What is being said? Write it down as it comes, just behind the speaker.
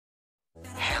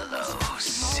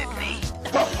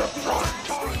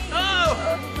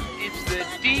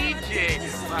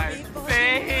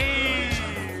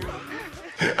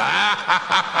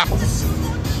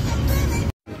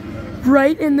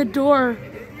Right in the door,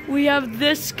 we have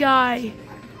this guy.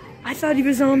 I thought he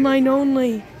was online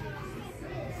only.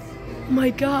 My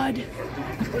God,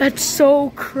 that's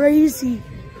so crazy.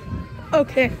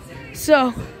 Okay,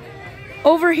 so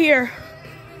over here,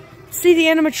 see the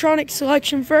animatronic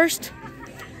selection first,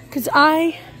 because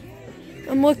I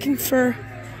am looking for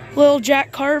little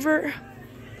Jack Carver,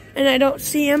 and I don't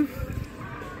see him.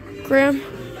 Graham.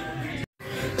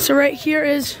 So right here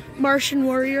is Martian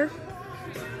Warrior.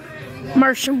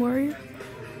 Martian Warrior.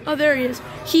 Oh, there he is.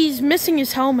 He's missing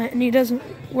his helmet, and he doesn't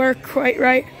work quite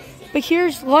right. But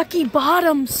here's Lucky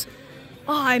Bottoms.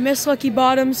 Oh, I miss Lucky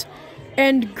Bottoms.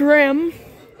 And Grim.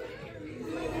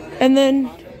 And then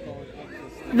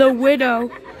the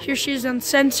Widow. Here she is on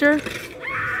sensor.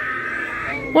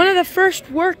 One of the first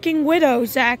working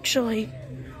widows, actually.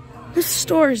 This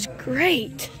store is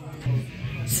great.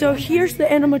 So here's the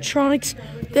animatronics.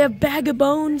 They have Bag of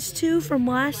Bones, too, from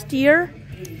last year.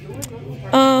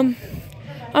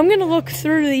 I'm gonna look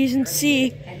through these and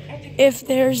see if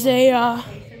there's a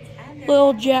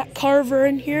little Jack Carver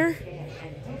in here.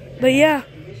 But yeah.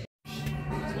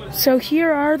 So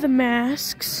here are the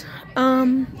masks.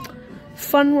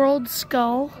 Fun World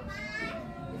Skull.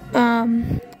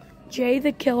 Jay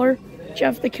the Killer.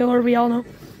 Jeff the Killer, we all know.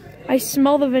 I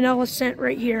smell the vanilla scent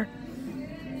right here.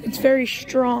 It's very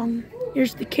strong.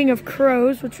 Here's the King of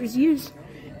Crows, which was used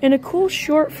in a cool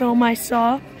short film I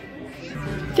saw.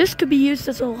 This could be used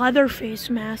as a leather face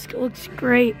mask. It looks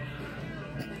great.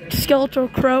 Skeletal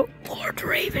Crow. Lord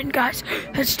Raven, guys.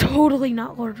 That's totally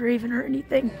not Lord Raven or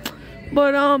anything.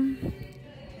 But,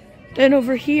 then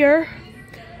over here,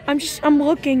 I'm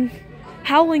looking.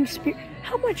 Howling Spirit.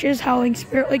 How much is Howling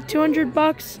Spirit? Like 200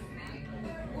 bucks?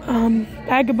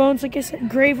 Bag of Bones, like I said.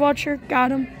 Grave Watcher,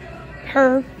 got him.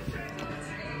 Her.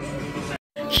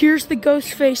 Here's the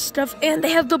ghost face stuff, and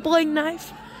they have the bling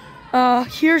knife.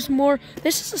 Here's more.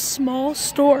 This is a small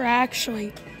store,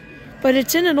 actually, but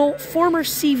it's in an old former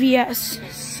CVS.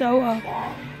 So,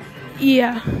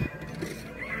 yeah.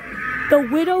 The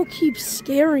Widow keeps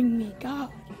scaring me.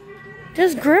 God,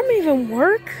 does Grim even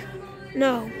work?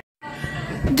 No.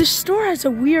 The store has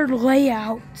a weird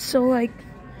layout, so like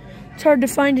it's hard to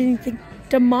find anything.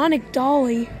 Demonic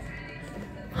Dolly.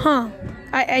 Huh.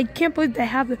 I can't believe they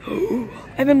have it.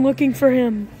 I've been looking for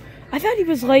him. I thought he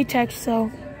was latex, though.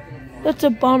 That's a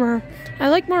bummer. I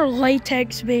like more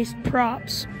latex-based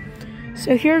props.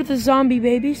 So here are the zombie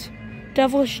babies.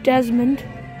 Devilish Desmond.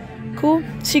 Cool.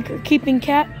 Secret Keeping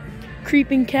Cat.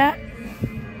 Creeping Cat.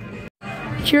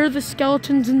 Here are the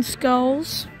skeletons and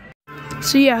skulls.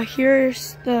 So yeah,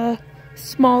 here's the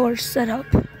smaller setup.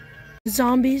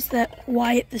 Zombies that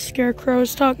Wyatt the Scarecrow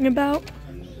is talking about.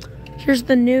 Here's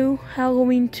the new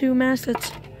Halloween 2 mask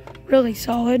that's really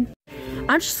solid.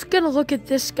 I'm just gonna look at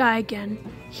this guy again.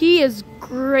 He is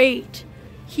great.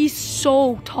 He's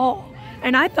so tall.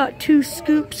 And I thought 2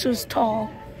 Scoops was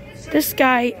tall. This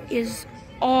guy is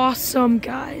awesome,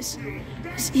 guys.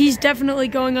 He's definitely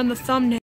going on the thumbnail.